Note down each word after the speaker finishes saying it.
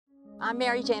I'm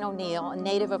Mary Jane O'Neill, a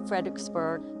native of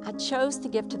Fredericksburg. I chose to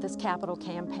give to this capital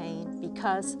campaign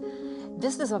because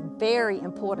this is a very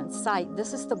important site.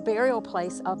 This is the burial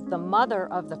place of the mother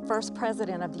of the first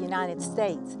president of the United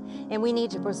States, and we need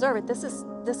to preserve it. This is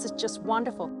just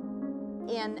wonderful.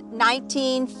 In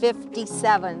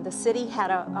 1957, the city had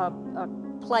a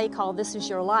play called This Is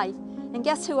Your Life, and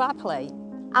guess who I played?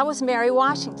 I was Mary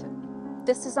Washington.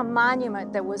 This is a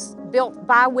monument that was built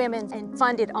by women and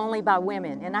funded only by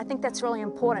women, and I think that's really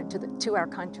important to our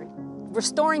country.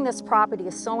 Restoring this property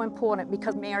is so important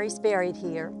because Mary's buried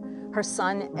here. Her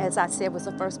son, as I said, was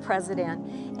the first president.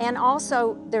 And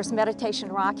also, there's Meditation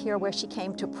Rock here where she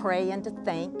came to pray and to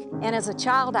think. And as a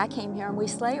child, I came here and we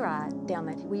used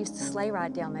to sleigh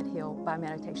ride down that hill by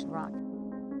Meditation Rock.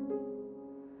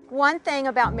 One thing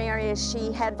about Mary is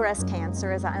she had breast cancer,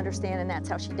 as I understand, and that's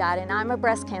how she died. And I'm a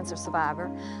breast cancer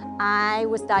survivor. I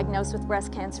was diagnosed with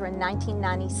breast cancer in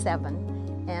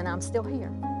 1997, and I'm still here.